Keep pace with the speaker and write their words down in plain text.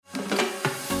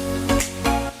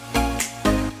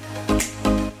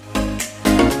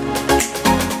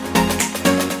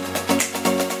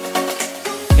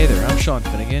Sean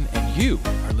Finnegan, and you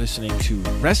are listening to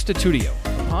Restitutio,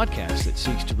 a podcast that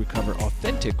seeks to recover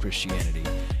authentic Christianity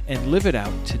and live it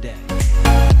out today.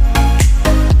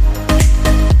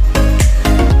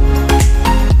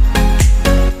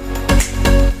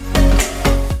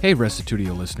 Hey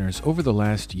Restitutio listeners, over the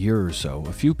last year or so,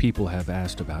 a few people have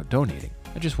asked about donating.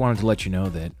 I just wanted to let you know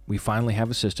that we finally have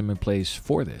a system in place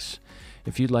for this.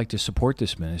 If you'd like to support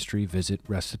this ministry, visit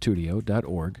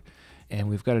restitutio.org, and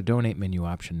we've got a donate menu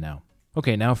option now.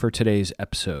 Okay, now for today's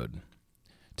episode.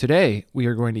 Today, we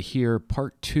are going to hear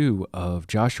part 2 of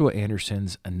Joshua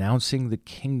Anderson's Announcing the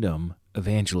Kingdom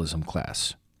evangelism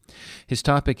class. His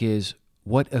topic is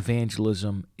what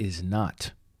evangelism is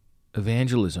not.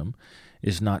 Evangelism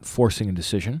is not forcing a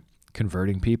decision,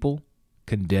 converting people,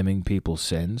 condemning people's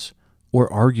sins, or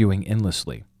arguing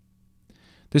endlessly.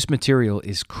 This material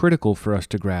is critical for us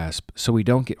to grasp so we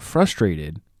don't get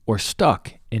frustrated or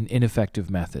stuck in ineffective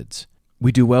methods.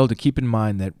 We do well to keep in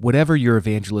mind that whatever your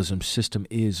evangelism system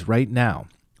is right now,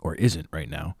 or isn't right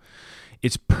now,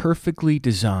 it's perfectly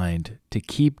designed to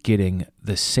keep getting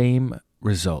the same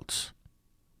results.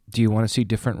 Do you want to see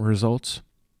different results?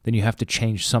 Then you have to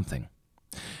change something.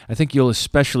 I think you'll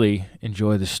especially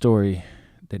enjoy the story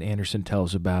that Anderson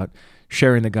tells about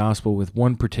sharing the gospel with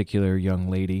one particular young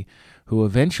lady who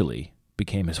eventually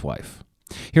became his wife.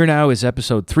 Here now is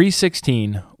episode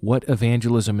 316, What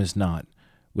Evangelism is Not,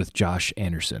 with Josh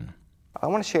Anderson. I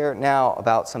want to share now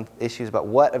about some issues about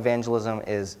what evangelism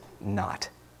is not.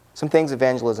 Some things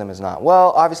evangelism is not.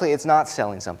 Well, obviously it's not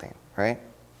selling something, right?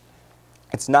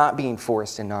 It's not being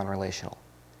forced and non-relational.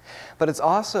 But it's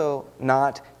also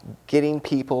not getting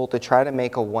people to try to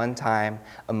make a one-time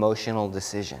emotional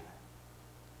decision.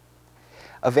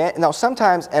 Now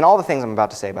sometimes, and all the things I'm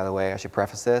about to say, by the way, I should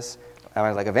preface this. I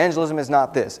was like, evangelism is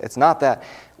not this, it's not that.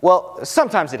 Well,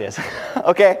 sometimes it is,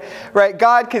 okay? Right?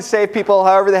 God can save people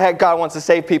however the heck God wants to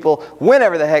save people,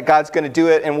 whenever the heck God's going to do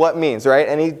it, and what means, right?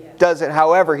 And He does it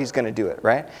however He's going to do it,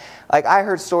 right? Like I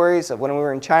heard stories of when we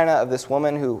were in China of this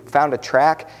woman who found a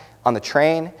track on the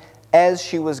train as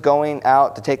she was going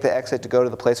out to take the exit to go to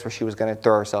the place where she was going to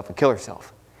throw herself and kill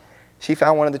herself. She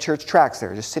found one of the church tracks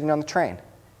there, just sitting on the train.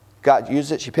 God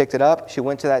used it, she picked it up, she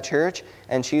went to that church,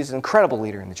 and she's an incredible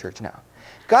leader in the church now.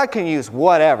 God can use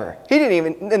whatever. He didn't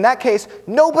even, in that case,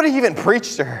 nobody even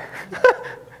preached to her.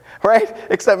 Right?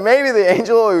 Except maybe the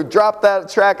angel who dropped that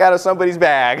track out of somebody's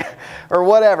bag or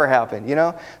whatever happened, you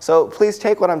know? So please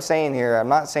take what I'm saying here. I'm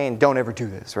not saying don't ever do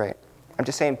this, right? I'm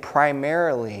just saying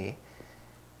primarily,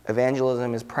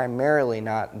 evangelism is primarily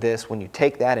not this when you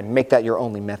take that and make that your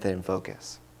only method and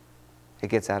focus.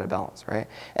 It gets out of balance, right?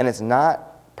 And it's not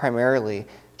primarily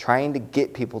trying to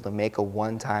get people to make a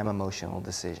one-time emotional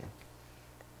decision.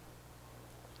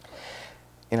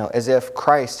 You know, as if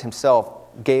Christ Himself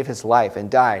gave His life and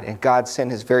died, and God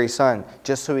sent His very Son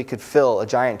just so He could fill a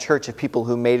giant church of people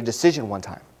who made a decision one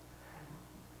time.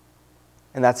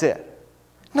 And that's it.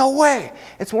 No way!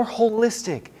 It's more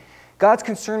holistic. God's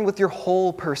concerned with your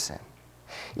whole person.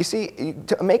 You see,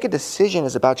 to make a decision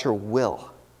is about your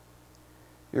will.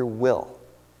 Your will.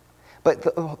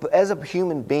 But as a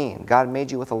human being, God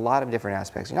made you with a lot of different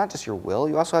aspects. Not just your will,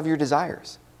 you also have your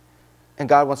desires. And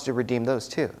God wants to redeem those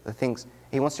too.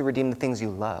 He wants to redeem the things you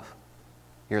love.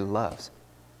 Your loves.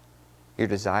 Your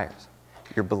desires.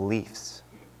 Your beliefs.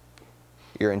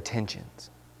 Your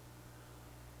intentions.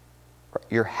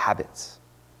 Your habits.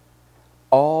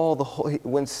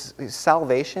 When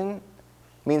salvation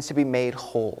means to be made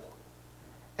whole.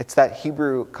 It's that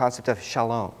Hebrew concept of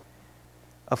shalom,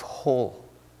 of whole,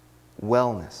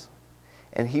 wellness.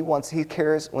 And He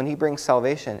cares, when He brings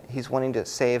salvation, He's wanting to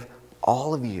save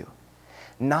all of you.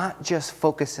 Not just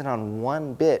focus in on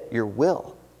one bit, your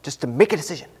will, just to make a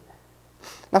decision.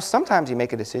 Now sometimes you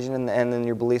make a decision and then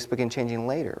your beliefs begin changing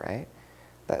later, right?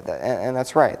 And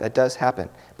that's right, that does happen.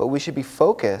 But we should be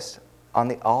focused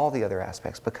on all the other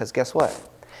aspects, because guess what?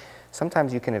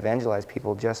 Sometimes you can evangelize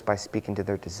people just by speaking to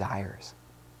their desires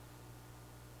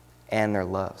and their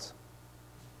loves.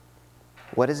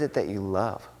 What is it that you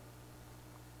love?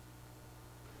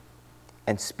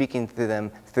 And speaking through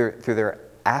them through their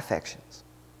affections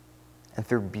and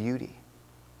through beauty,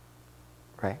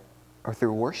 right? Or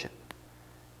through worship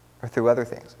or through other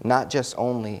things, not just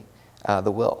only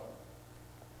the will.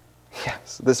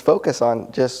 Yes, this focus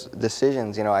on just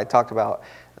decisions. You know, I talked about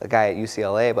a guy at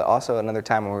UCLA, but also another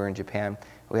time when we were in Japan,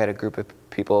 we had a group of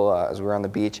people as we were on the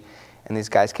beach, and these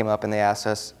guys came up and they asked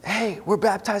us, "Hey, we're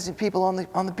baptizing people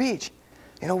on the beach.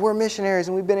 You know, we're missionaries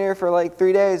and we've been here for like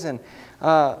 3 days, and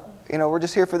you know, we're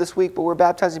just here for this week, but we're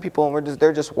baptizing people, and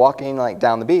they're just walking like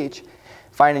down the beach,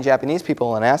 finding Japanese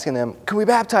people and asking them, "Can we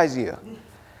baptize you?"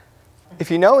 if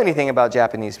you know anything about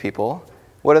Japanese people,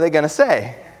 what are they going to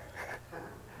say?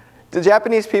 Do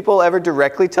Japanese people ever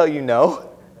directly tell you no?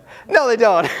 No, they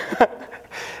don't.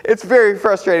 It's very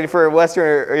frustrating for a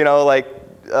Western,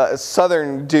 a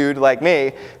Southern dude like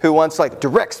me who wants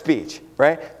direct speech,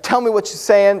 right? Tell me what you're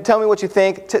saying, tell me what you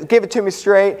think, give it to me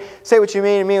straight, say what you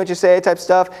mean and mean what you say type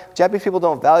stuff. Japanese people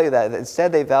don't value that.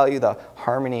 Instead, they value the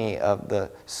harmony of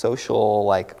the social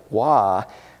wa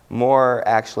more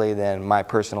actually than my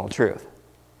personal truth.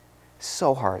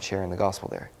 So hard sharing the gospel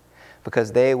there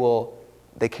because they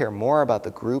care more about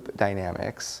the group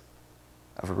dynamics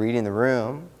of reading the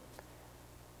room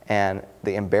and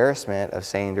the embarrassment of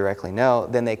saying directly no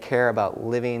than they care about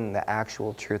living the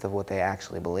actual truth of what they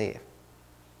actually believe.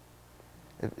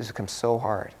 It becomes so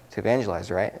hard to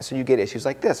evangelize, right? So you get issues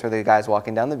like this where the guy's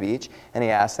walking down the beach and he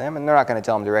asks them, and they're not going to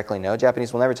tell him directly no.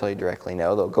 Japanese will never tell you directly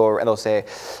no. They'll go and they'll say,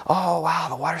 oh, wow,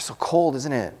 the water's so cold,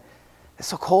 isn't it? It's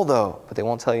so cold, though. But they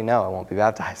won't tell you no, I won't be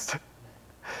baptized.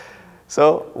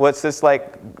 So what's this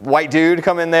white dude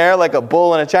come in there like a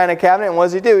bull in a china cabinet, and what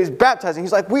does he do? He's baptizing.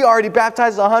 He's like, we already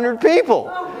baptized 100 people.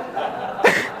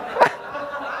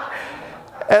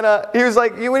 And he was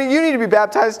like, you need to be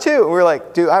baptized too. And we were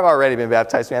like, dude, I've already been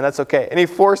baptized, man. That's okay. And he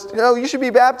forced, no, you should be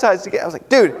baptized again. I was like,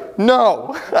 dude,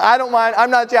 no. I don't mind.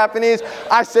 I'm not Japanese.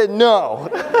 I said no.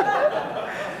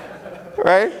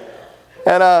 Right?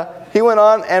 And he went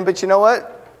on, but you know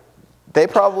what? They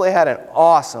probably had an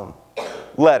awesome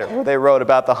letter where they wrote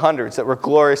about the hundreds that were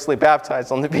gloriously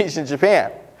baptized on the beach in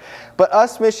Japan. But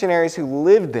us missionaries who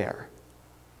lived there,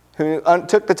 who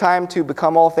took the time to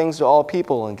become all things to all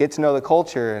people and get to know the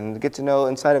culture and get to know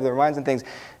inside of their minds and things,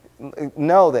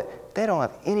 know that they don't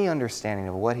have any understanding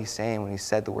of what he's saying when he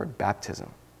said the word baptism.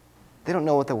 They don't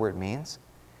know what the word means.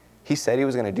 He said he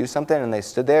was going to do something, and they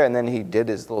stood there, and then he did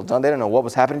his little done. They don't know what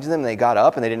was happening to them, and they got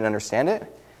up, and they didn't understand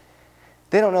it.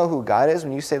 They don't know who God is.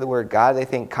 When you say the word God, they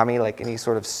think kami, like any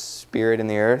sort of spirit in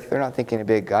the earth. They're not thinking a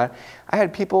big God. I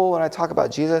had people, when I talk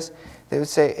about Jesus, they would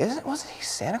say, wasn't he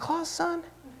Santa Claus' son?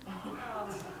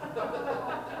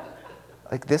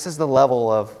 This is the level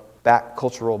of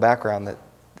cultural background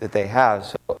that they have.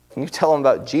 So when you tell them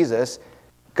about Jesus,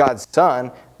 God's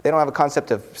son, they don't have a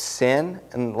concept of sin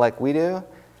and like we do.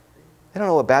 They don't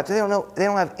know what baptism, they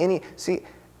don't have any. See,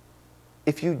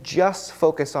 if you just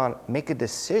focus on make a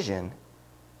decision,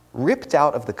 ripped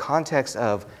out of the context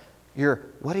of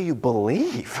what do you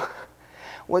believe?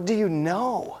 What do you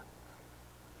know?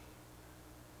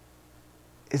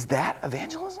 Is that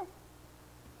evangelism?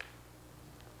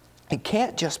 It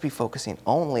can't just be focusing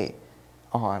only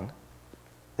on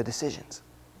the decisions.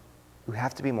 We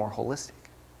have to be more holistic.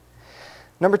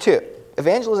 Number 2,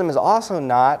 evangelism is also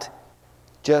not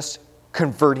just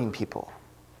converting people.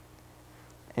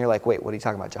 And you're like, wait, what are you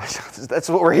talking about, Josh? That's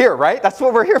what we're here, right? That's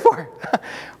what we're here for.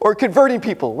 Or converting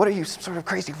people. What are you, some sort of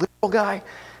crazy liberal guy?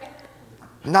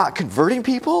 Not converting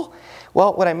people?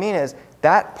 Well, what I mean is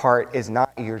that part is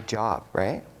not your job,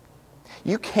 right?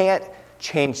 You can't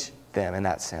change them in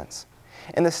that sense.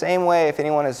 In the same way, if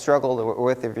anyone has struggled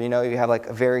with, if you have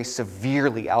a very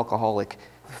severely alcoholic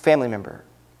family member,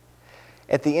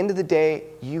 at the end of the day,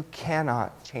 you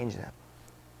cannot change them.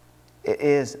 It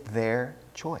is their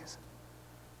choice.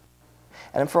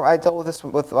 And I dealt with this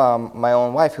with my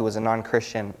own wife, who was a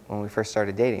non-Christian when we first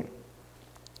started dating.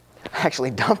 I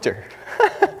actually dumped her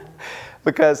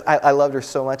because I loved her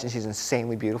so much, and she's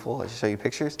insanely beautiful. I'll just show you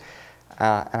pictures.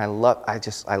 And I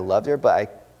loved her, but I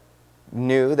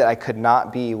knew that I could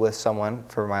not be with someone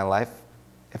for my life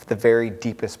if the very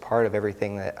deepest part of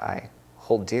everything that I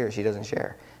hold dear she doesn't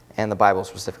share. And the Bible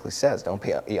specifically says, don't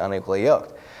be unequally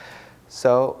yoked.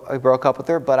 So I broke up with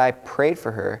her, but I prayed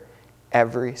for her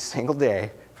every single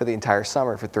day for the entire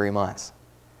summer for 3 months.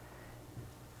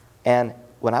 And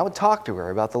when I would talk to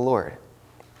her about the Lord,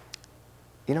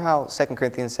 you know how 2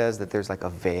 Corinthians says that there's a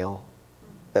veil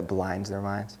that blinds their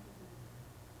minds?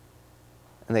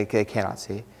 And they cannot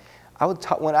see.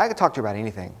 When I could talk to her about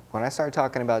anything, when I started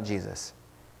talking about Jesus,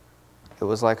 it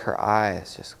was like her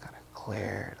eyes just kind of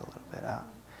cleared a little bit out.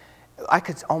 I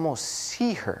could almost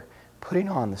see her putting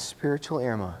on the spiritual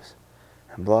earmuffs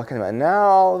and blocking them out. And now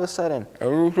all of a sudden,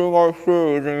 everything I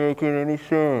say isn't making any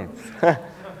sense.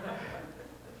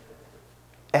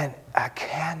 And I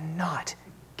cannot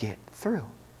get through.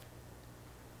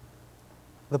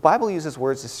 The Bible uses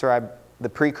words to describe the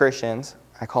pre-Christians.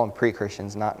 I call them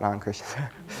pre-Christians, not non-Christians.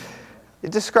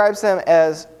 It describes them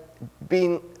as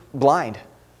being blind,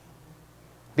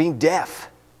 being deaf,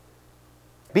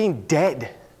 being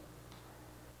dead.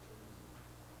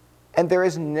 And there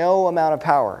is no amount of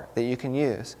power that you can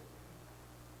use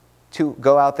to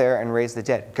go out there and raise the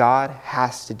dead. God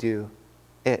has to do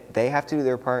it. They have to do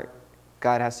their part.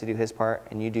 God has to do his part,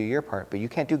 and you do your part, but you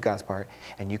can't do God's part,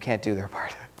 and you can't do their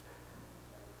part.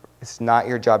 It's not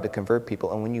your job to convert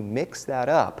people. And when you mix that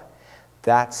up,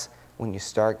 that's when you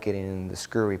start getting in the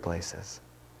screwy places.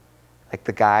 Like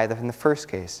the guy in the first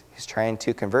case, he's trying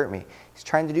to convert me. He's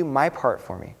trying to do my part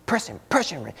for me. Pressure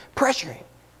him.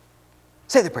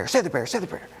 Say the prayer, say the prayer, say the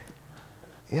prayer.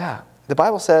 Yeah. The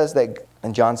Bible says that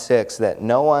in John 6 that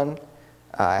no one,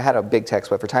 I had a big text,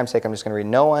 but for time's sake I'm just going to read,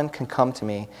 no one can come to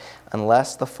me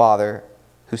unless the Father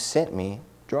who sent me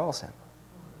draws him.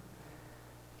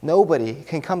 Nobody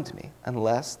can come to me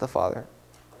unless the Father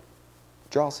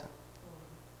draws him.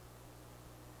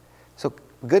 So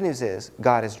the good news is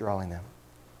God is drawing them.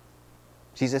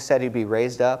 Jesus said he'd be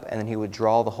raised up and then he would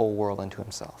draw the whole world into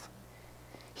himself.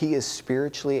 He is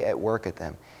spiritually at work at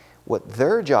them. What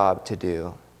their job to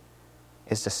do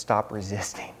is to stop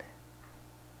resisting.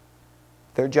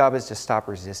 Their job is to stop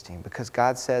resisting because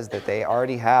God says that they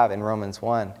already have in Romans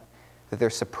 1 that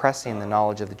they're suppressing the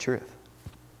knowledge of the truth.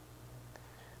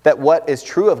 That what is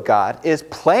true of God is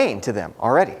plain to them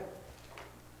already.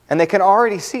 And they can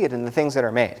already see it in the things that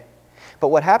are made. But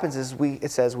what happens is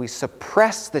it says we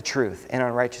suppress the truth in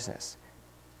unrighteousness.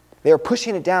 They are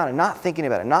pushing it down and not thinking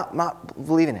about it, not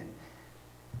believing it.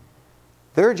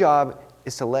 Their job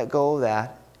is to let go of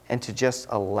that and to just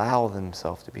allow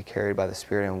themselves to be carried by the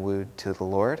Spirit and wooed to the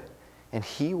Lord. And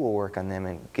he will work on them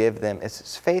and give them.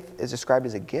 Faith is described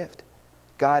as a gift.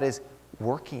 God is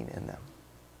working in them.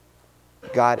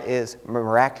 God is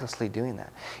miraculously doing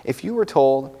that. If you were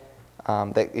told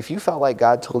that if you felt like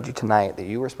God told you tonight that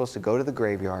you were supposed to go to the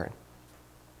graveyard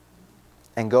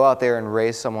and go out there and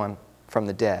raise someone from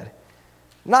the dead,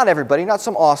 not everybody, not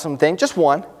some awesome thing, just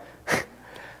one,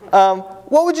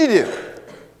 what would you do?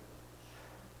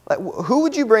 Like, who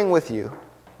would you bring with you?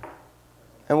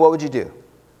 And what would you do?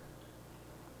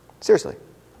 Seriously.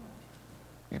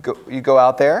 You go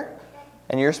out there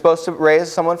and you're supposed to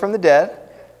raise someone from the dead.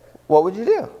 What would you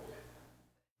do?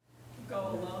 Go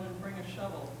alone and bring a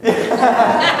shovel.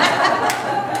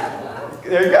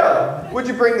 There you go. Would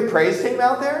you bring the praise team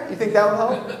out there? You think that would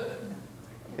help?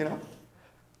 You know?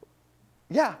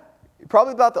 Yeah.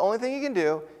 Probably about the only thing you can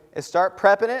do is start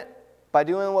prepping it by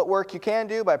doing what work you can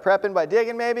do, by prepping, by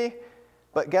digging maybe.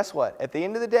 But guess what? At the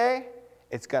end of the day,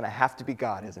 it's going to have to be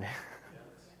God, isn't it?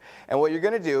 And what you're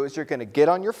going to do is you're going to get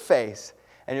on your face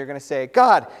and you're going to say,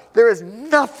 God, there is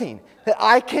nothing that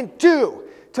I can do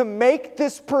to make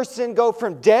this person go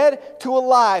from dead to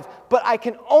alive, but I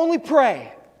can only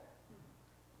pray.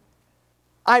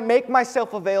 I make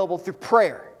myself available through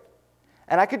prayer.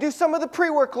 And I could do some of the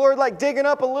pre-work, Lord, like digging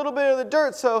up a little bit of the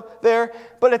dirt there.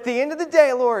 But at the end of the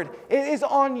day, Lord, it is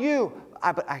on you.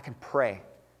 But I can pray.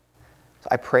 So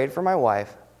I prayed for my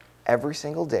wife every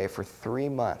single day for 3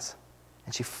 months.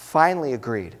 And she finally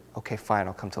agreed, okay, fine,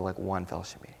 I'll come to like one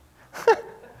fellowship meeting.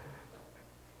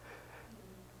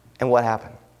 And what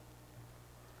happened?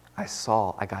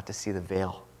 I got to see the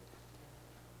veil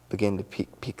begin to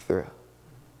peek through.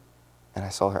 And I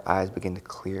saw her eyes begin to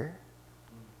clear.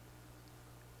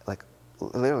 Like,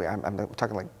 literally, I'm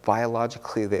talking like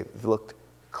biologically, they looked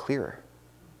clearer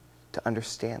to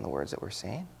understand the words that we're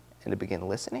saying and to begin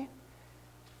listening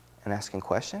and asking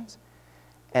questions.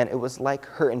 And it was like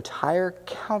her entire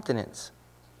countenance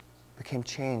became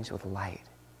changed with light.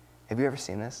 Have you ever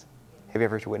seen this? Have you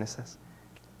ever witnessed this?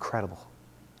 Incredible.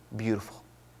 Beautiful.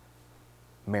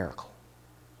 Miracle.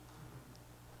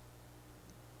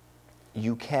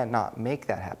 You cannot make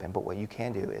that happen, but what you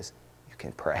can do is you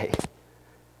can pray.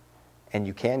 And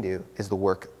you can do is the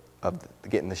work of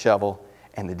getting the shovel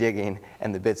and the digging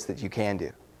and the bits that you can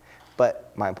do.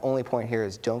 But my only point here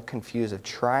is don't confuse of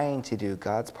trying to do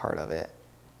God's part of it,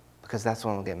 because that's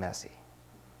when it'll get messy.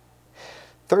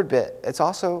 Third bit, it's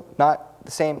also not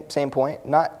the same point,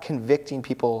 not convicting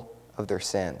people of their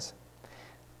sins.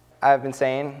 I've been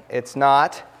saying it's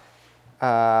not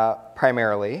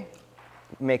primarily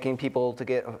making people to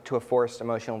get to a forced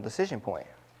emotional decision point.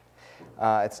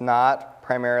 It's not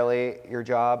primarily your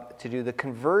job to do the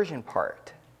conversion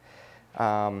part.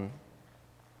 And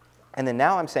then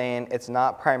now I'm saying it's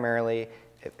not primarily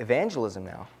evangelism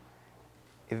now.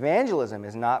 Evangelism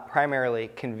is not primarily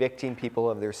convicting people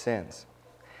of their sins.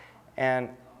 And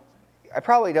I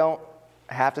probably don't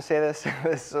have to say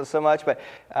this so much, but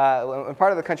in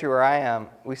part of the country where I am,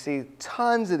 we see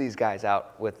tons of these guys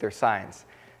out with their signs.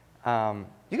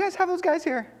 You guys have those guys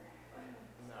here?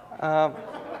 No.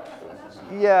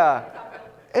 Yeah.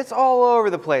 It's all over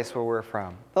the place where we're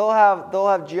from. They'll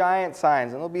have giant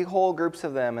signs, and there'll be whole groups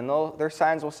of them, and their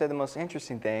signs will say the most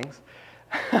interesting things.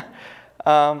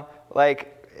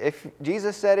 Like, if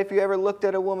Jesus said, if you ever looked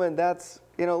at a woman, that's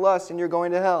lust, and you're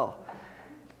going to hell.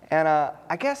 And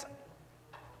I guess,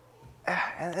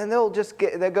 and they'll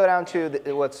go down to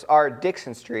what's our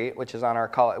Dixon Street, which is on our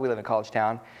college. We live in College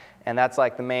Town, and that's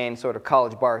like the main sort of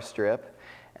college bar strip.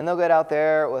 And they'll get out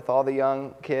there with all the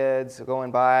young kids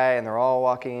going by, and they're all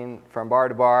walking from bar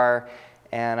to bar.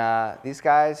 And these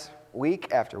guys,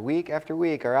 week after week after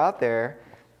week, are out there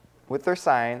with their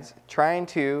signs trying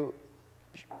to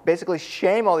basically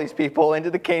shame all these people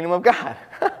into the kingdom of God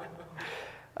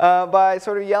by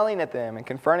sort of yelling at them and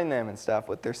confronting them and stuff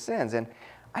with their sins. And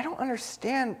I don't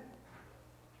understand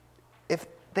if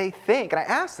they think, and I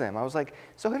asked them, I was like,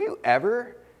 so have you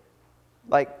ever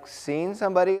seen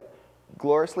somebody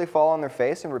gloriously fall on their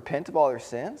face and repent of all their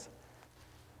sins?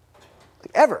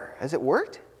 Ever? Has it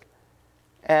worked?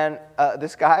 And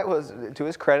this guy was, to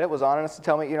his credit, was honest to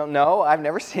tell me, no, I've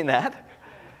never seen that.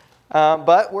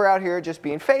 But we're out here just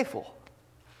being faithful.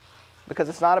 Because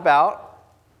it's not about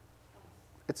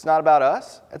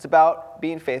us. It's about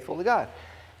being faithful to God.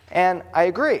 And I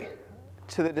agree.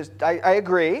 I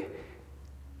agree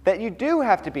that you do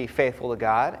have to be faithful to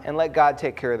God and let God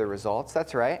take care of the results.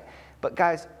 That's right. But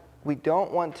guys, we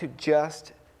don't want to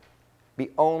just be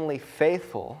only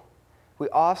faithful. We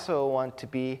also want to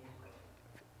be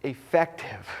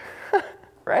effective,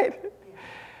 right?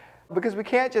 Because we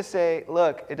can't just say,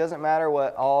 look, it doesn't matter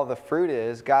what all the fruit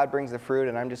is. God brings the fruit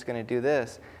and I'm just going to do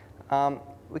this.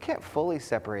 We can't fully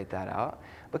separate that out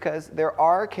because there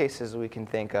are cases we can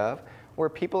think of where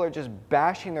people are just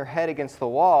bashing their head against the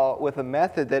wall with a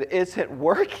method that isn't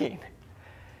working.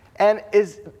 And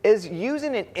is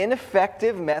using an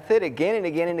ineffective method again and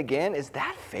again and again, is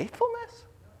that faithfulness?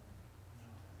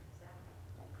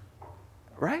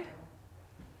 Right?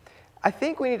 I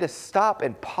think we need to stop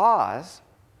and pause,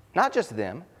 not just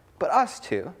them, but us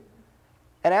too,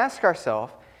 and ask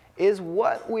ourselves, is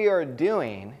what we are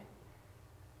doing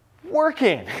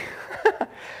working?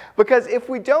 Because if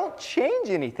we don't change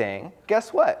anything,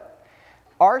 guess what?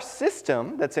 Our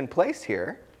system that's in place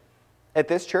here, at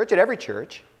this church, at every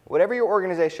church, whatever your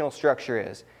organizational structure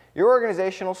is, your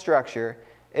organizational structure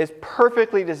is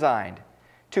perfectly designed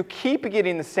to keep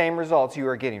getting the same results you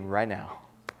are getting right now.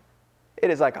 It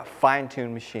is like a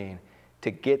fine-tuned machine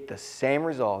to get the same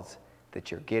results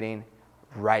that you're getting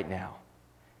right now.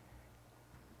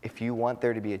 If you want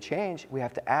there to be a change, we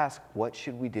have to ask, what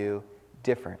should we do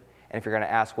different? And if you're going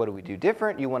to ask, what do we do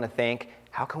different, you want to think,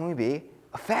 how can we be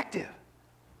effective?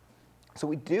 So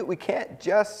we can't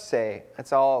just say,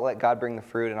 let's all let God bring the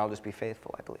fruit and I'll just be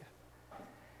faithful, I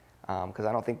believe. Because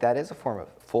I don't think that is a form of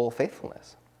full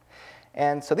faithfulness.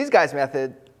 And so these guys'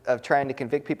 method of trying to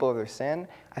convict people of their sin,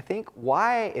 I think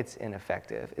why it's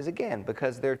ineffective is, again,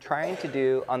 because they're trying to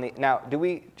do now, do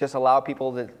we just allow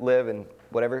people to live in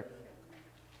whatever?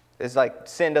 It's like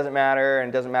sin doesn't matter and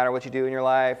it doesn't matter what you do in your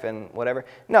life and whatever.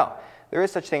 No, there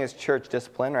is such thing as church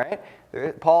discipline, right?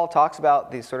 Paul talks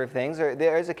about these sort of things.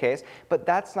 There is a case, but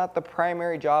that's not the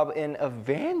primary job in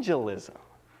evangelism.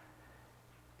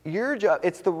 Your job,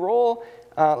 it's the role,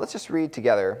 let's just read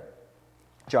together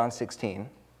John 16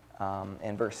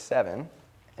 and verse 7.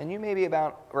 And you may be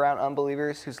around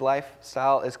unbelievers whose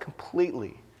lifestyle is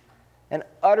completely and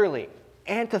utterly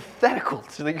antithetical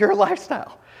to your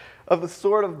lifestyle of the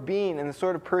sort of being and the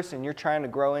sort of person you're trying to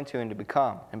grow into and to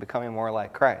become and becoming more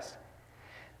like Christ.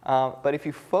 But if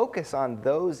you focus on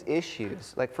those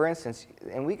issues, like for instance,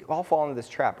 and we all fall into this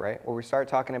trap, right? Where we start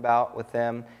talking about with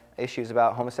them issues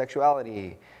about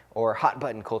homosexuality or hot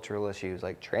button cultural issues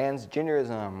like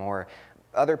transgenderism or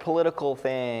other political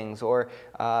things or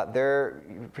their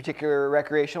particular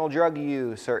recreational drug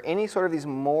use or any sort of these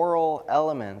moral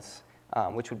elements,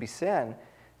 which would be sin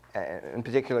in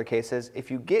particular cases.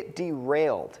 If you get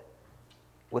derailed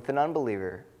with an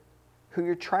unbeliever who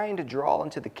you're trying to draw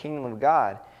into the kingdom of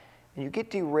God, and you get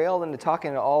derailed into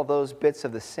talking to all those bits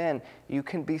of the sin, you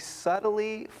can be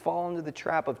subtly fall into the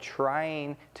trap of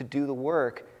trying to do the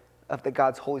work of that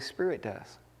God's Holy Spirit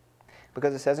does.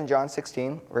 Because it says in John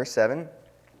 16, verse 7,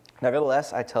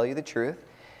 "Nevertheless, I tell you the truth.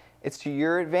 It's to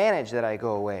your advantage that I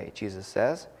go away," Jesus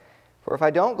says. "For if I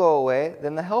don't go away,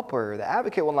 then the Helper, the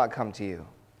Advocate, will not come to you.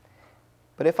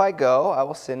 But if I go, I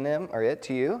will send him or it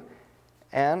to you.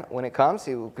 And when it comes,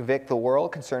 he will convict the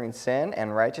world concerning sin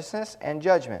and righteousness and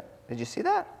judgment." Did you see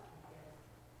that?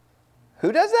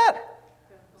 Who does that?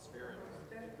 Spirit.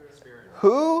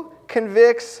 Who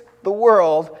convicts the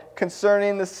world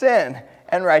concerning the sin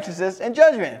and righteousness and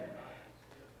judgment?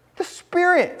 The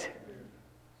Spirit.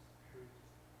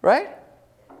 Right?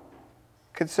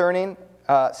 Concerning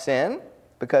sin,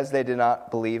 because they did not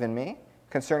believe in me.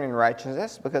 Concerning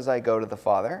righteousness, because I go to the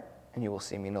Father, and you will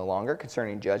see me no longer.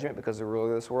 Concerning judgment, because the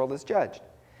ruler of this world is judged.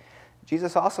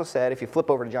 Jesus also said, if you flip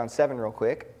over to John 7 real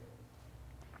quick,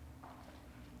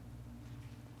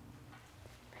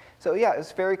 So yeah,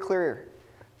 it's very clear.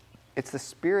 It's the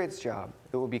Spirit's job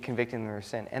that will be convicting them of their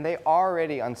sin. And they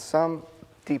already, on some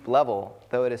deep level,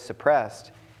 though it is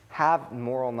suppressed, have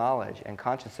moral knowledge and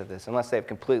conscience of this, unless they've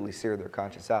completely seared their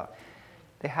conscience out.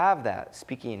 They have that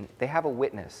speaking, they have a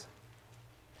witness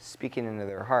speaking into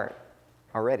their heart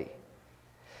already.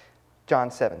 John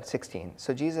 7:16.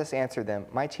 So Jesus answered them,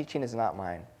 my teaching is not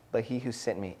mine, but he who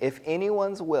sent me. If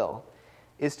anyone's will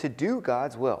is to do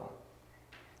God's will,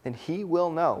 then he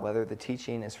will know whether the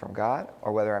teaching is from God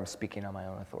or whether I'm speaking on my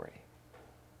own authority.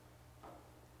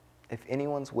 If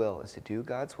anyone's will is to do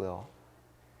God's will,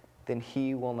 then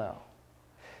he will know.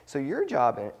 So your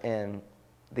job in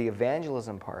the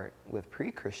evangelism part with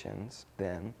pre-Christians,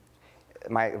 then,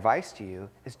 my advice to you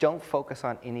is don't focus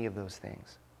on any of those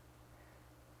things.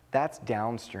 That's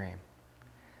downstream.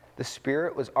 The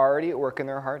Spirit was already at work in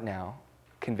their heart now,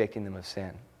 convicting them of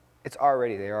sin.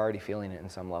 They're already feeling it in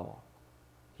some level.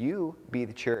 You be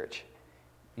the church.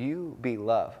 You be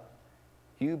love.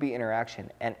 You be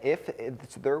interaction. And if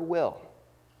it's their will,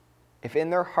 if in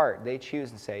their heart they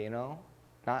choose and say,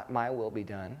 not my will be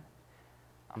done,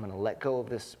 I'm going to let go of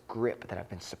this grip that I've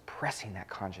been suppressing that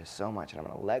conscience so much, and I'm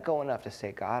going to let go enough to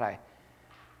say, God, I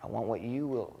want what you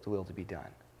will to be done.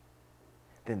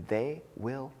 Then they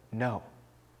will know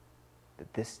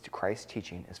that this Christ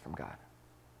teaching is from God.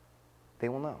 They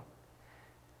will know.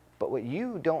 But what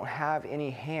you don't have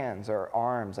any hands or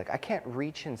arms, like I can't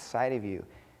reach inside of you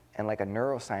and like a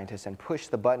neuroscientist and push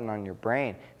the button on your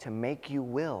brain to make you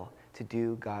will to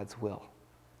do God's will.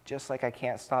 Just like I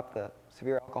can't stop the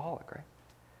severe alcoholic, right?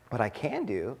 What I can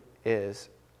do is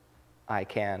I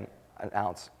can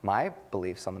announce my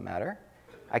beliefs on the matter.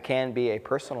 I can be a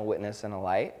personal witness and a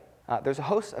light. There's a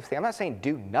host of things. I'm not saying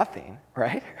do nothing,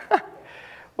 right?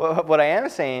 Well, what I am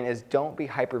saying is don't be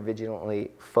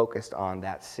hyper-vigilantly focused on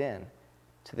that sin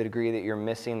to the degree that you're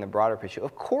missing the broader picture.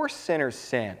 Of course sinners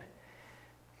sin.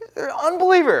 They're an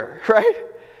unbeliever, right?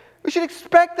 We should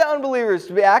expect the unbelievers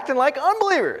to be acting like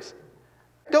unbelievers.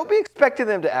 Don't be expecting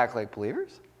them to act like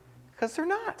believers, because they're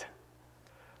not.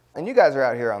 And you guys are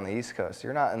out here on the East Coast.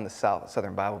 You're not in the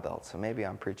Southern Bible Belt, so maybe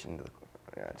I'm preaching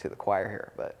to the choir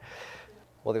here. But,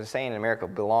 well, there's a saying in America,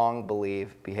 belong,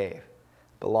 believe, behave.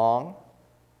 Belong,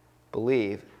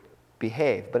 believe,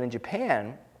 behave. But in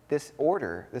Japan, this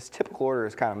typical order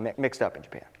is kind of mixed up in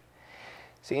Japan.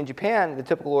 See, in Japan, the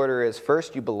typical order is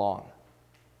first you belong,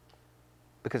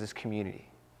 because it's community.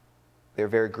 They're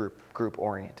very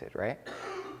group-oriented, right?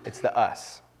 It's the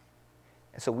us.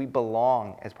 And so we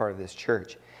belong as part of this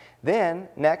church. Then,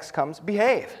 next comes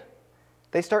behave.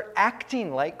 They start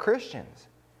acting like Christians.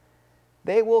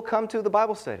 They will come to the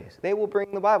Bible studies. They will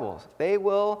bring the Bibles. They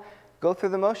will go through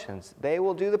the motions. They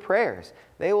will do the prayers.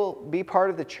 They will be part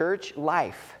of the church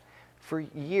life for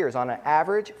years, on an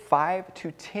average 5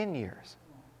 to 10 years.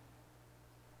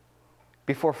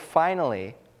 Before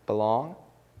finally belong,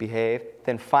 behave,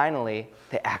 then finally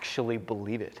they actually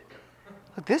believe it.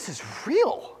 Look, this is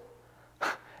real.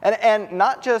 And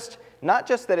not just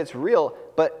that it's real,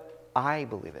 but I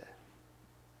believe it.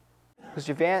 Because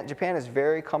Japan is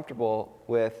very comfortable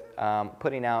with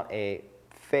putting out a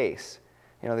face.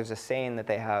 There's a saying that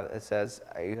they have that says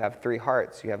you have 3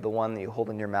 hearts. You have the one that you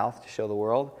hold in your mouth to show the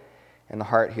world. And the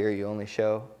heart here you only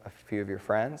show a few of your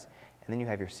friends. And then you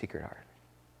have your secret heart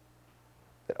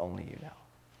that only you know.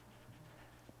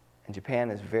 And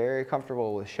Japan is very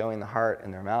comfortable with showing the heart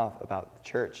in their mouth about the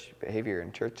church behavior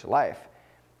and church life.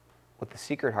 With the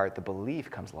secret heart, the belief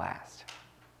comes last.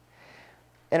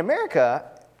 In America,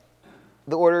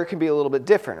 the order can be a little bit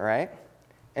different, right?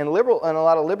 In a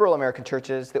lot of liberal American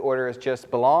churches, the order is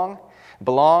just belong,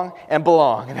 and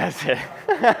belong, and that's it.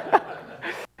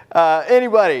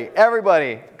 Anybody,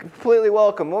 everybody, completely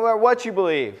welcome, no matter what you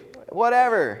believe,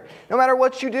 whatever, no matter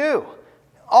what you do,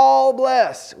 all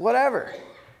blessed, whatever.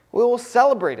 We will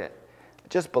celebrate it.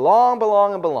 Just belong,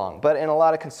 and belong. But in a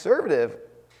lot of conservative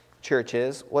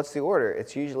churches, what's the order?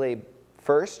 It's usually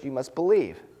first you must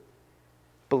believe.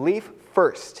 Belief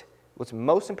first. What's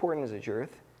most important is the truth,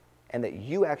 and that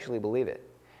you actually believe it.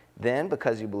 Then,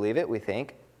 because you believe it, we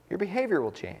think your behavior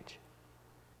will change.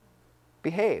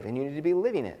 Behave, and you need to be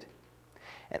living it.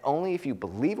 And only if you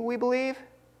believe what we believe,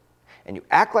 and you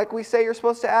act like we say you're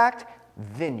supposed to act,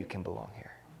 then you can belong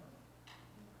here.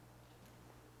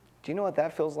 Do you know what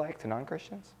that feels like to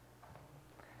non-Christians?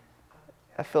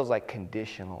 That feels like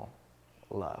conditional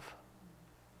love.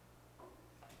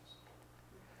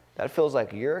 That feels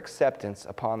like your acceptance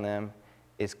upon them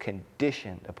is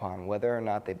conditioned upon whether or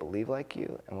not they believe like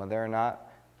you and whether or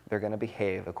not they're going to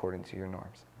behave according to your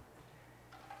norms.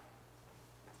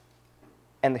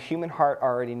 And the human heart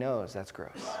already knows that's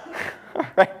gross.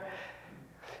 Right?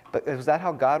 But was that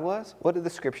how God was? What did the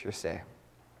scripture say?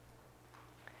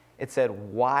 It said,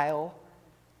 while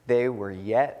they were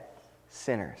yet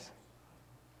sinners,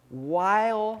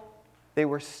 while they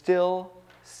were still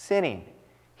sinning,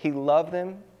 he loved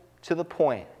them to the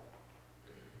point.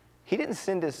 He didn't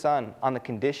send his son on the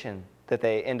condition that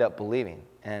they end up believing.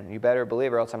 And you better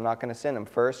believe or else I'm not going to send them.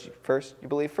 First you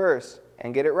believe first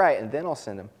and get it right, and then I'll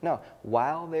send them. No,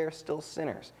 while they're still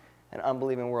sinners, an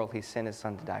unbelieving world, he sent his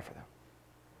son to die for them.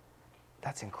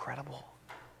 That's incredible.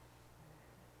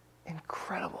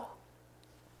 Incredible.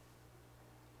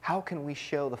 How can we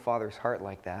show the Father's heart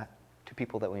like that to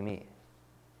people that we meet?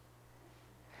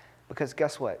 Because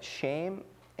guess what? Shame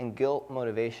and guilt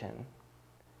motivation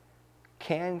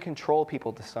can control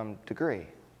people to some degree,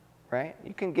 right?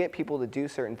 You can get people to do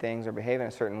certain things or behave in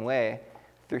a certain way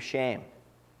through shame.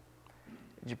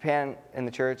 Japan in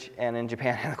the church and in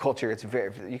Japan in the culture,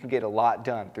 you can get a lot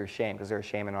done through shame because there's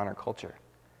shame in honor culture.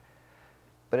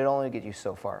 But it'll only get you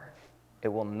so far. It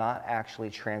will not actually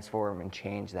transform and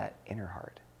change that inner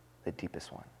heart, the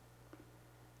deepest one.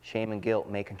 Shame and guilt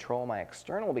may control my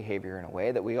external behavior in a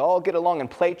way that we all get along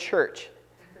and play church.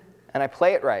 And I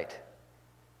play it right.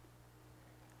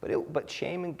 But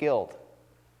shame and guilt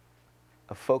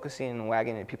of focusing and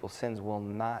wagging at people's sins will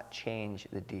not change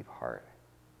the deep heart.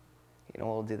 You know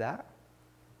what will do that?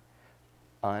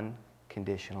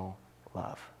 Unconditional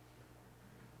love.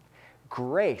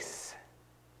 Grace.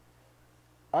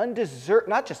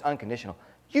 Not just unconditional.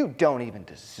 You don't even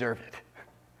deserve it.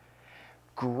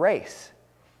 Grace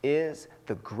is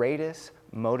the greatest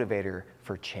motivator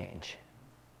for change.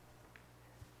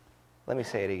 Let me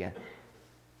say it again.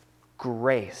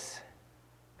 Grace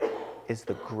is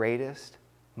the greatest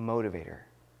motivator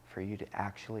for you to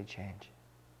actually change.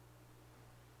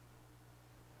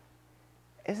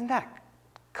 Isn't that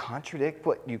contradict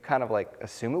what you kind of like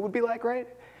assume it would be like, right?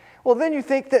 Well, then you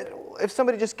think that if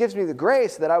somebody just gives me the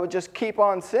grace that I would just keep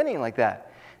on sinning like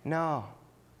that. No,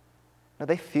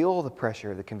 they feel the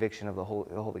pressure of the conviction of the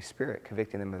Holy Spirit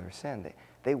convicting them of their sin.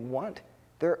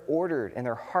 They're ordered and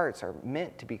their hearts are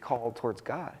meant to be called towards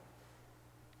God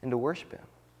and to worship Him.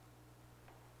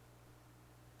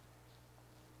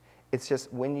 It's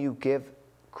just when you give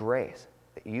grace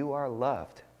that you are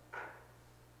loved,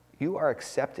 you are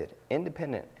accepted,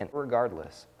 independent, and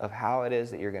regardless of how it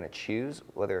is that you're going to choose,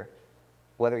 whether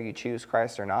you choose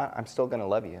Christ or not, I'm still going to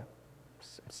love you.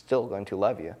 I'm still going to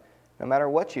love you, no matter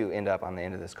what you end up on the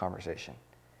end of this conversation.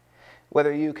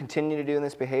 Whether you continue to do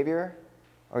this behavior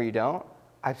or you don't,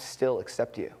 I still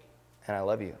accept you, and I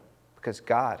love you. Because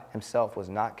God Himself was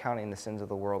not counting the sins of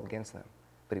the world against them,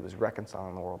 but He was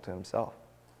reconciling the world to Himself.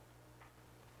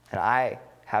 And I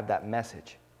have that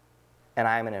message, and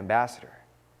I am an ambassador.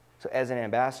 So as an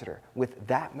ambassador, with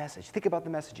that message, think about the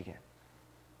message again.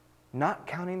 Not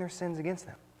counting their sins against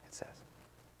them, it says.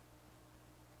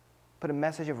 But a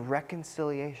message of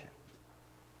reconciliation.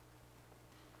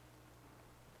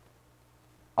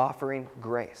 Offering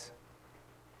grace.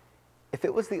 If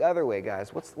it was the other way,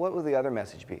 guys, what would the other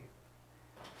message be?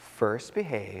 First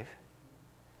behave,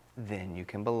 then you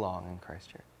can belong in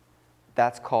Christ Church.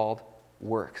 That's called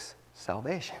works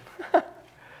salvation.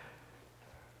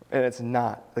 And it's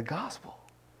not the gospel.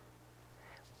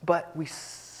 But we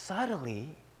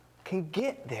subtly can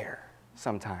get there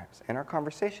sometimes in our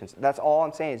conversations. That's all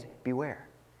I'm saying is beware.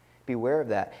 Beware of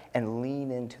that and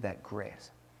lean into that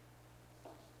grace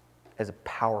as a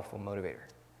powerful motivator.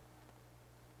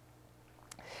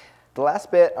 The last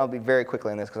bit, I'll be very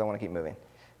quickly on this because I want to keep moving.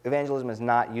 Evangelism is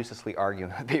not uselessly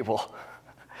arguing with people,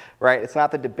 right? It's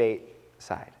not the debate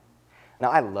side. Now,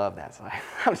 I love that side.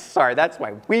 I'm sorry, that's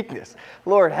my weakness.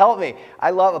 Lord, help me. I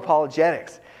love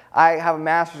apologetics. I have a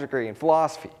master's degree in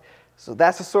philosophy. So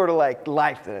that's the sort of like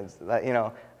life that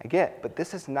I get. But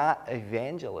this is not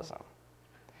evangelism.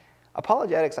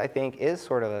 Apologetics, I think,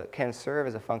 can serve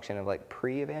as a function of like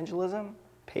pre-evangelism,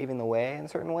 paving the way in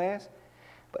certain ways.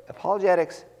 But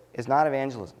apologetics is not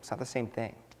evangelism. It's not the same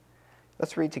thing.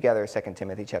 Let's read together 2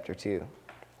 Timothy chapter 2.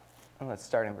 And let's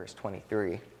start in verse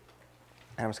 23.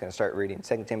 I'm just going to start reading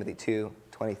 2 Timothy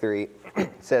 2:23.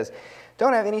 It says,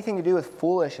 "Don't have anything to do with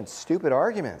foolish and stupid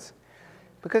arguments,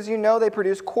 because you know they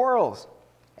produce quarrels,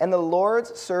 and the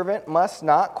Lord's servant must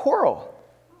not quarrel.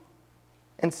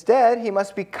 Instead, he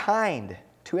must be kind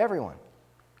to everyone,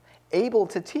 able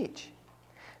to teach,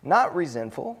 not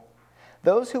resentful.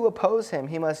 Those who oppose him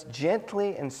he must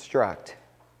gently instruct,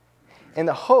 in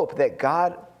the hope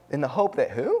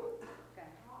that who?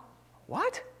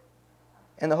 What?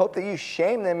 In the hope that you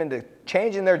shame them into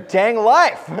changing their dang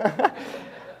life."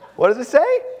 What does it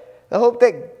say? The hope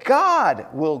that God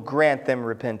will grant them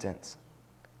repentance,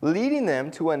 leading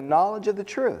them to a knowledge of the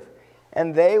truth,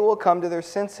 and they will come to their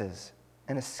senses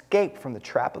and escape from the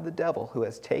trap of the devil who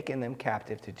has taken them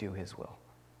captive to do his will.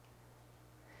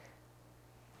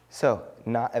 So,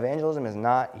 evangelism is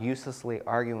not uselessly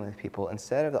arguing with people.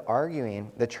 Instead of the arguing,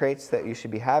 the traits that you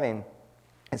should be having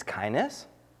is kindness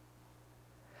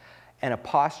and a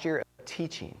posture of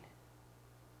teaching,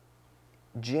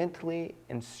 gently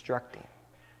instructing.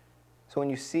 So when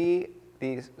you see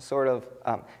these sort of,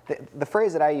 the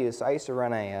phrase that I use, so I used to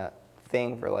run a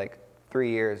thing for like 3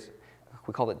 years.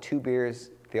 We called it 2 Beers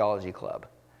Theology Club.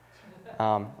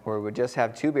 Where we would just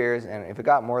have 2 beers, and if it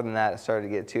got more than that, it started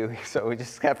to get too, so we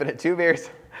just kept it at 2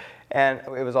 beers, and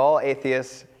it was all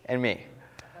atheists and me.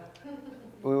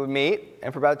 We would meet,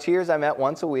 and for about 2 years I met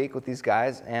once a week with these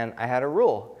guys, and I had a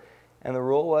rule, and the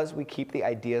rule was we keep the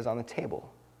ideas on the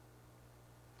table.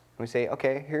 We say,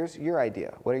 okay, here's your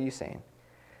idea. What are you saying?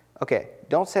 Okay,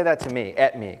 don't say that to me,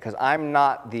 at me, because I'm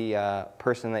not the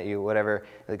person that you, whatever,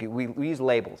 like we use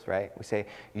labels, right? We say,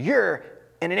 you're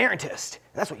an inerrantist.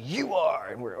 That's what you are.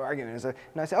 And we're arguing. And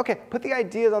I say, okay, put the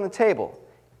ideas on the table.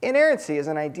 Inerrancy is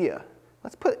an idea.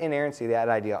 Let's put inerrancy, that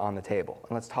idea, on the table,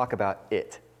 and let's talk about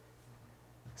it.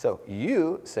 So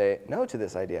you say no to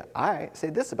this idea. I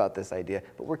say this about this idea,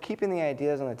 but we're keeping the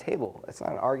ideas on the table. It's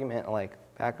not an argument like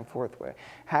back and forth way.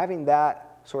 Having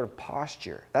that sort of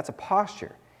posture, that's a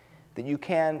posture that you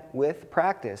can, with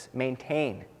practice,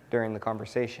 maintain during the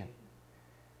conversation.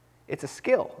 It's a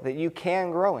skill that you can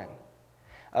grow in.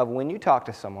 Of when you talk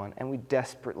to someone, and we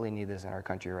desperately need this in our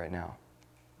country right now,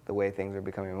 the way things are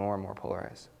becoming more and more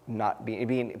polarized,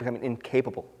 becoming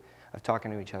incapable of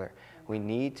talking to each other. We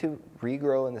need to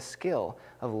regrow in the skill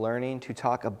of learning to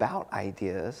talk about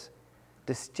ideas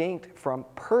distinct from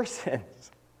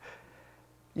persons.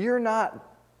 You're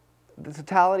not, the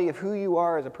totality of who you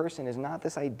are as a person is not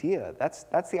this idea.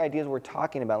 That's the ideas we're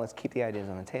talking about. Let's keep the ideas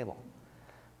on the table.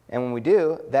 And when we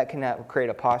do, that can create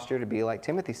a posture to be, like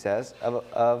Timothy says,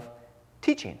 of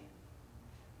teaching.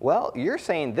 Well, you're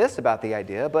saying this about the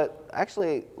idea, but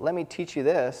actually, let me teach you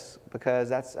this, because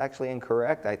that's actually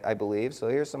incorrect, I believe. So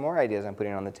here's some more ideas I'm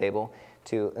putting on the table,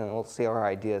 and we'll see how our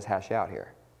ideas hash out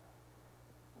here.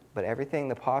 But everything,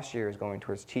 the posture is going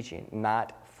towards teaching,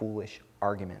 not foolish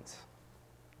arguments.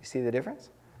 You see the difference?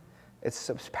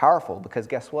 It's powerful, because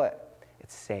guess what?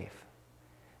 It's safe.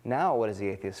 Now, what does the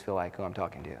atheist feel like who I'm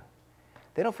talking to?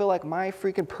 They don't feel like my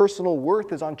freaking personal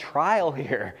worth is on trial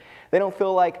here. They don't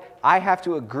feel like I have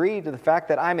to agree to the fact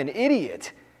that I'm an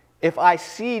idiot if I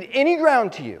cede any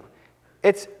ground to you.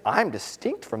 I'm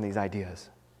distinct from these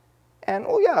ideas. And,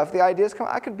 if the ideas come,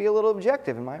 I could be a little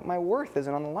objective, and my worth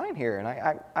isn't on the line here,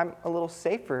 and I'm a little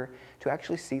safer to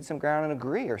actually cede some ground and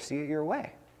agree or see it your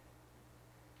way.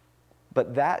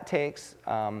 But that takes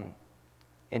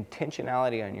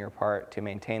intentionality on your part to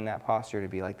maintain that posture, to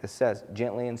be like this says,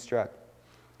 gently instruct,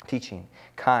 teaching,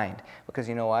 kind. Because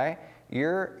you know why?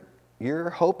 You're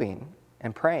hoping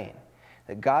and praying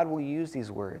that God will use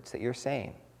these words that you're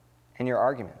saying in your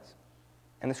arguments.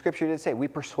 And the scripture did say we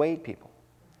persuade people.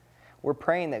 We're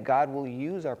praying that God will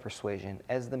use our persuasion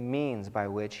as the means by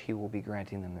which he will be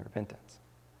granting them the repentance.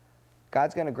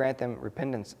 God's going to grant them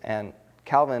repentance. And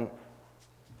Calvin,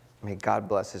 may God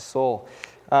bless his soul,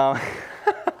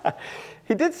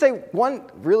 he did say one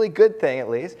really good thing, at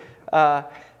least,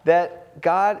 that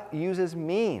God uses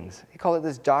means. He called it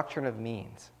this doctrine of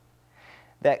means.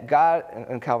 That God,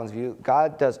 in Calvin's view,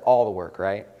 God does all the work,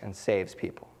 right, and saves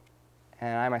people.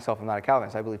 And I myself am not a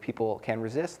Calvinist. I believe people can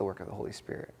resist the work of the Holy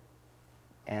Spirit.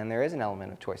 And there is an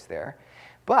element of choice there.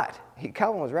 But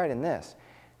Calvin was right in this,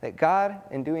 that God,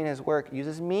 in doing his work,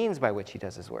 uses means by which he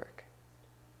does his work.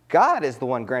 God is the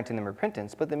one granting them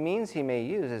repentance, but the means he may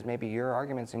use is maybe your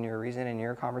arguments and your reason and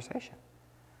your conversation.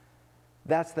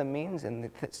 That's the means and the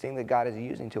thing that God is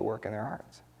using to work in their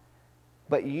hearts.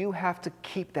 But you have to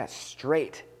keep that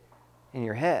straight in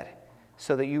your head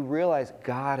so that you realize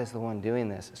God is the one doing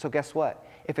this. So guess what?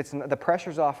 If the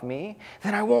pressure's off me,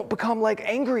 then I won't become like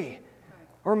angry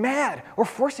or mad or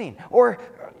forcing or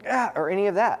any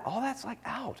of that. All that's like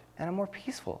out, and I'm more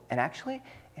peaceful, and actually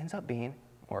ends up being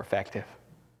more effective.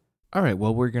 All right,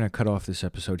 well, we're going to cut off this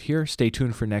episode here. Stay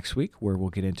tuned for next week, where we'll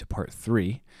get into part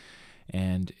 3.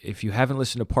 And if you haven't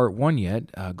listened to part 1 yet,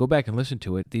 go back and listen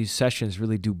to it. These sessions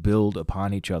really do build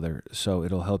upon each other, so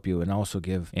it'll help you, and also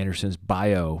give Anderson's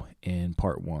bio in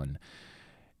part 1.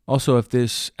 Also, if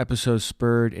this episode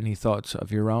spurred any thoughts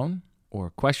of your own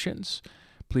or questions,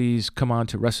 please come on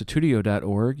to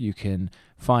restitutio.org. You can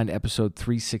find episode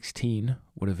 316,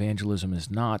 What Evangelism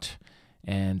Is Not,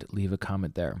 and leave a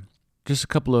comment there. Just a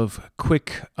couple of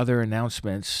quick other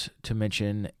announcements to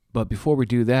mention, but before we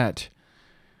do that,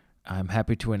 I'm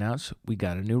happy to announce we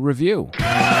got a new review.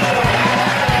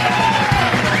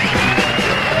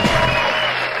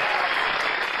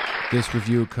 This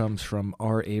review comes from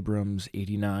R. Abrams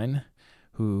 89,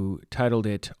 who titled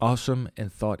it Awesome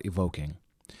and Thought-Evoking.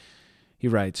 He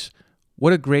writes,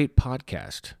 "What a great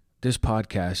podcast. This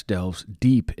podcast delves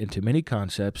deep into many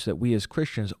concepts that we as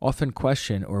Christians often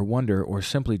question or wonder or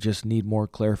simply just need more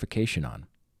clarification on.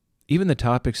 Even the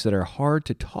topics that are hard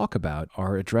to talk about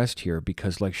are addressed here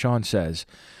because, like Sean says,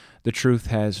 the truth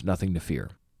has nothing to fear.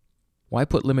 Why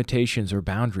put limitations or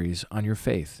boundaries on your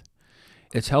faith?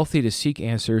 It's healthy to seek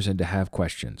answers and to have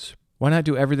questions. Why not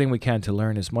do everything we can to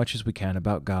learn as much as we can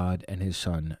about God and His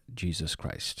Son, Jesus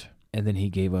Christ?" And then he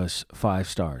gave us 5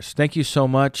 stars. Thank you so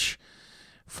much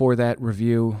for that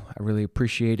review. I really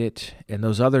appreciate it. And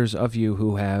those others of you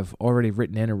who have already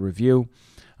written in a review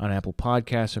on Apple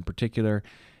Podcasts in particular,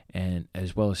 and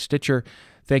as well as Stitcher,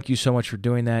 thank you so much for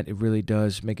doing that. It really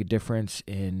does make a difference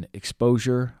in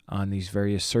exposure on these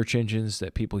various search engines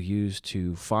that people use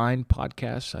to find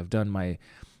podcasts. I've done my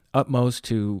utmost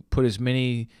to put as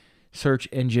many search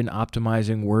engine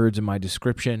optimizing words in my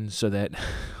description so that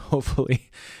hopefully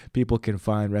people can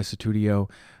find Restitutio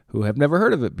who have never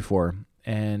heard of it before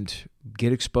and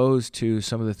get exposed to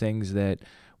some of the things that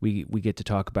we get to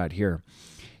talk about here.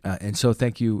 And so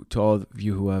thank you to all of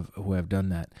you who have done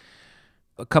that.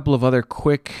 A couple of other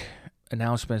quick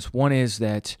announcements. One is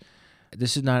that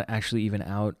this is not actually even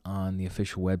out on the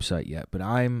official website yet, but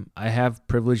I have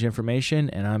privileged information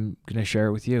and I'm going to share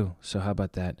it with you. So how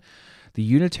about that? The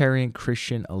Unitarian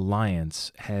Christian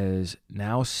Alliance has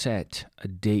now set a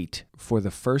date for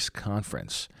the first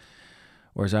conference,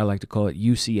 or as I like to call it,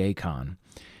 UCACon.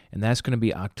 And that's going to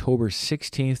be October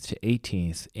 16th to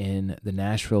 18th in the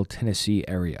Nashville, Tennessee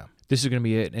area. This is going to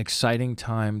be an exciting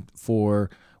time for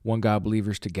One God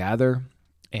believers to gather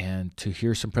and to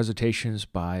hear some presentations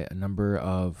by a number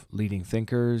of leading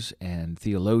thinkers and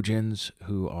theologians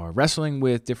who are wrestling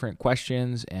with different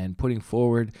questions and putting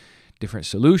forward different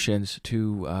solutions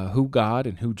to who God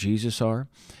and who Jesus are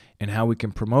and how we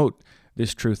can promote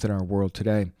this truth in our world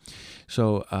today.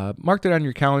 So mark that on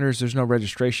your calendars. There's no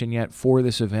registration yet for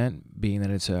this event, being that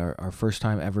it's our first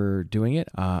time ever doing it.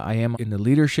 I am in the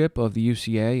leadership of the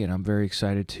UCA, and I'm very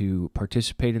excited to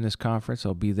participate in this conference.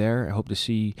 I'll be there. I hope to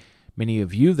see many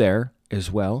of you there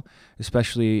as well,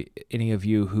 especially any of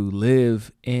you who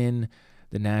live in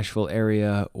the Nashville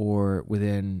area or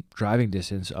within driving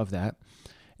distance of that.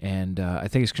 And I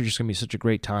think it's just going to be such a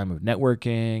great time of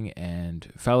networking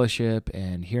and fellowship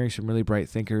and hearing some really bright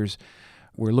thinkers.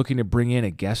 We're looking to bring in a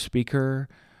guest speaker,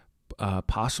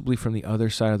 possibly from the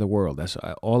other side of the world. That's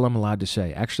all I'm allowed to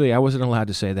say. Actually, I wasn't allowed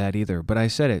to say that either, but I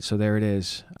said it, so there it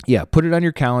is. Yeah, put it on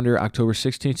your calendar, October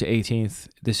 16th to 18th.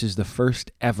 This is the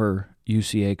first ever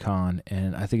UCACon,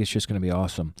 and I think it's just going to be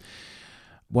awesome.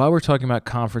 While we're talking about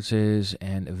conferences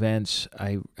and events,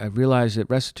 I realized that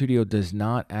Restitutio does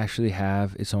not actually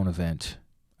have its own event.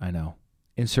 I know.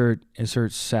 Insert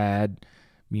sad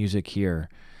music here.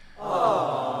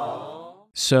 Aww.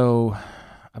 So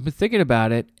I've been thinking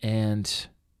about it, and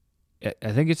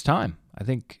I think it's time. I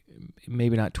think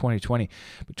maybe not 2020,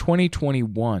 but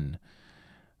 2021.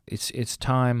 It's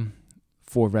time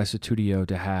for Restitutio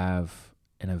to have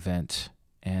an event,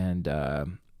 and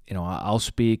I'll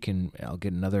speak and I'll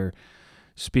get another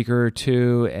speaker or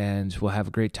two and we'll have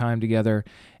a great time together.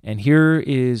 And here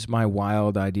is my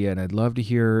wild idea, and I'd love to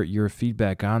hear your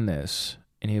feedback on this,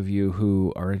 any of you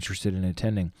who are interested in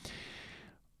attending.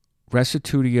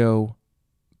 Restitutio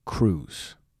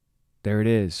Cruise. There it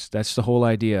is. That's the whole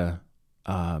idea.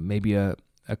 Maybe a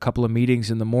couple of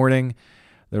meetings in the morning.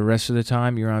 The rest of the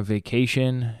time you're on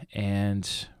vacation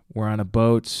and we're on a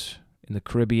boat in the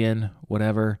Caribbean,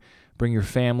 whatever. Bring your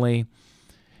family,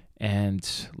 and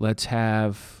let's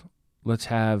have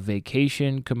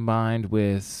vacation combined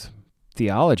with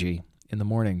theology in the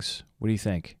mornings. What do you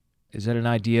think? Is that an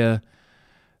idea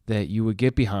that you would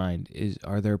get behind?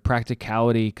 Are there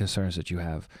practicality concerns that you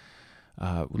have?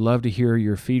 Would love to hear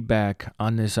your feedback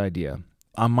on this idea.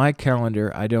 On my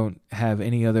calendar, I don't have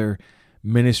any other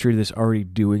ministry that's already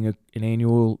doing an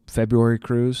annual February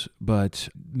cruise, but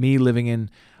me living in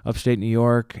upstate New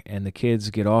York and the kids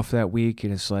get off that week,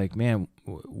 and it's like, man,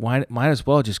 might as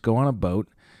well just go on a boat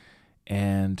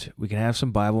and we can have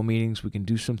some Bible meetings, we can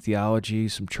do some theology,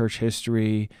 some church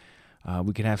history,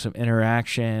 we can have some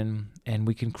interaction, and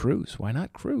we can cruise. Why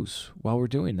not cruise while we're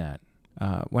doing that?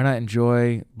 Why not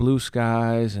enjoy blue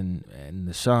skies and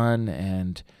the sun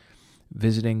and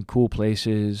visiting cool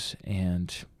places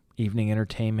and evening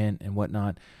entertainment and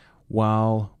whatnot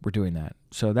while we're doing that?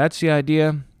 So that's the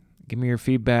idea. Give me your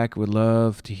feedback. Would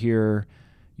love to hear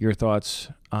your thoughts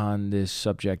on this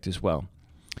subject as well.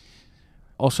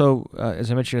 Also, as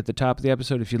I mentioned at the top of the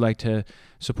episode, if you'd like to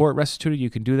support Restitutio,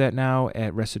 you can do that now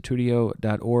at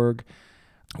restitutio.org,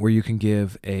 where you can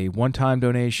give a one-time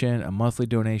donation, a monthly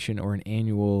donation, or an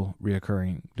annual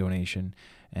reoccurring donation.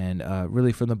 And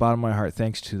really, from the bottom of my heart,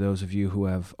 thanks to those of you who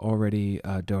have already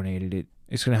donated it.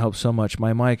 It's going to help so much.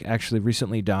 My mic actually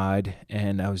recently died,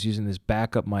 and I was using this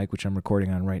backup mic, which I'm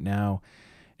recording on right now.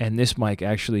 And this mic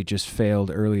actually just failed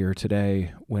earlier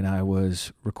today when I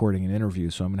was recording an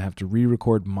interview. So I'm going to have to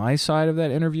re-record my side of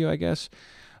that interview, I guess,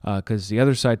 because the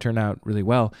other side turned out really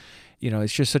well. You know,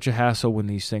 it's just such a hassle when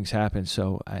these things happen.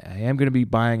 So I am going to be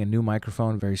buying a new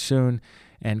microphone very soon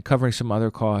and covering some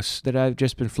other costs that I've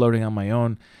just been floating on my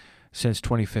own since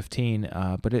 2015.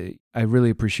 But I really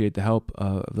appreciate the help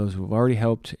of those who have already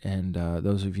helped and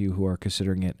those of you who are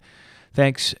considering it.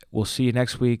 Thanks. We'll see you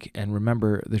next week. And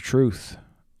remember, the truth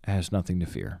has nothing to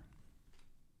fear.